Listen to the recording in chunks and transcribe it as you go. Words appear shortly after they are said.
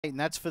And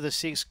that's for the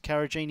 6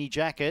 Carragini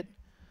Jacket.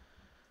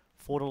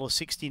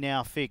 $4.60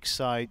 now fixed.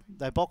 So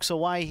they box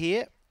away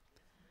here.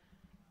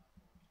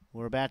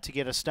 We're about to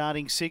get a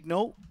starting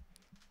signal.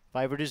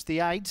 Favourite is the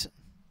 8.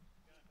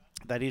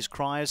 That is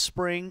Cryer's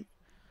Spring.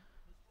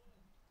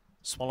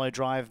 Swallow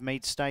Drive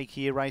meets stake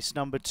here, race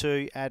number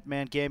 2 at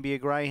Mt-Gambier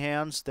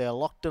Greyhounds. They're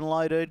locked and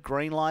loaded.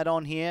 Green light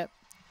on here.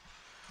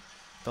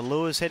 The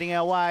lures heading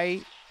our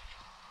way.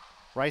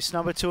 Race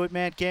number 2 at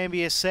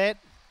Mt-Gambier set.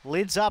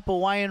 Lids up,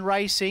 away and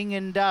racing,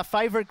 and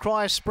favourite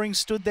Cryer's Spring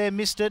stood there,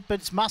 missed it, but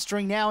it's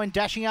mustering now and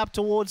dashing up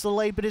towards the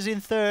lead, but is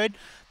in third.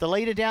 The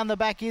leader down the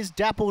back is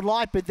Dappled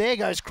Light, but there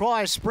goes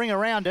Cryer's Spring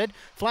around it.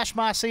 Flash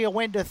Marcia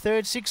went to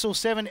third, 6 or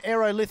 7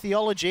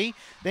 Aerolithiology.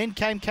 Then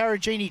came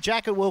Carragini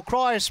Jacket. Well,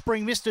 Cryer's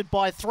Spring missed it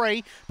by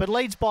 3, but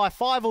leads by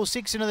 5 or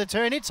 6 into the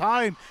turn. It's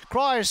home.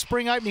 Cryer's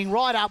Spring opening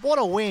right up. What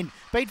a win.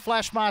 Beat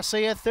Flash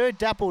Marcia, third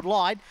Dappled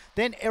Light,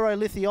 then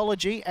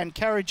Aerolithiology and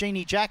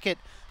Carragini Jacket.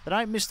 They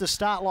don't miss the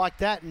start like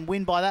that and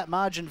win by that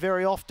margin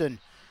very often.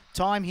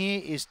 Time here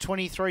is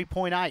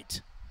 23.8.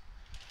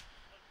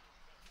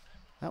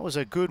 That was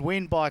a good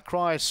win by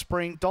Cryer's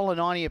Spring.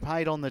 $1.90 you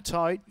paid on the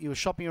tote. You were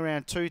shopping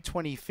around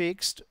 $2.20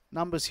 fixed.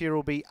 Numbers here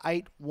will be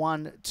 8,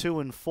 1, 2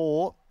 and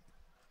 4.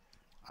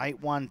 8,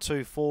 1,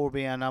 2, 4 will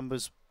be our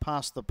numbers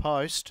past the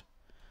post.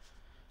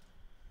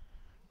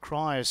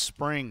 Cryer's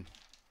Spring,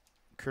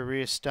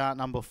 career start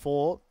number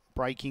 4,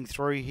 breaking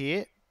through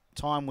here.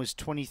 Time was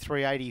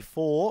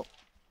 23.84.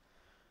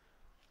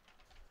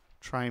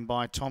 Trained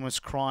by Thomas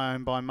Cryer,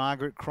 owned by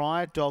Margaret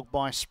Cryer. Dog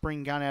by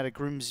Spring Gun out of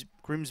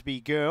Grimsby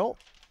Girl.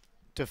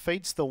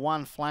 Defeats the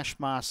 1 Flash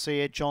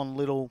Marcia, John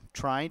Little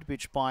trained,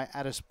 which by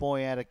Addis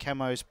Boy out of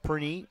Camo's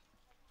Prinny.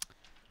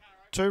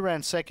 2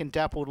 ran second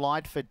Dappled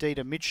Light for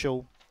Dita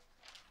Mitchell.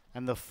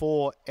 And the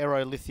 4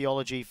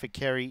 Aerolithiology for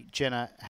Kerry Jenner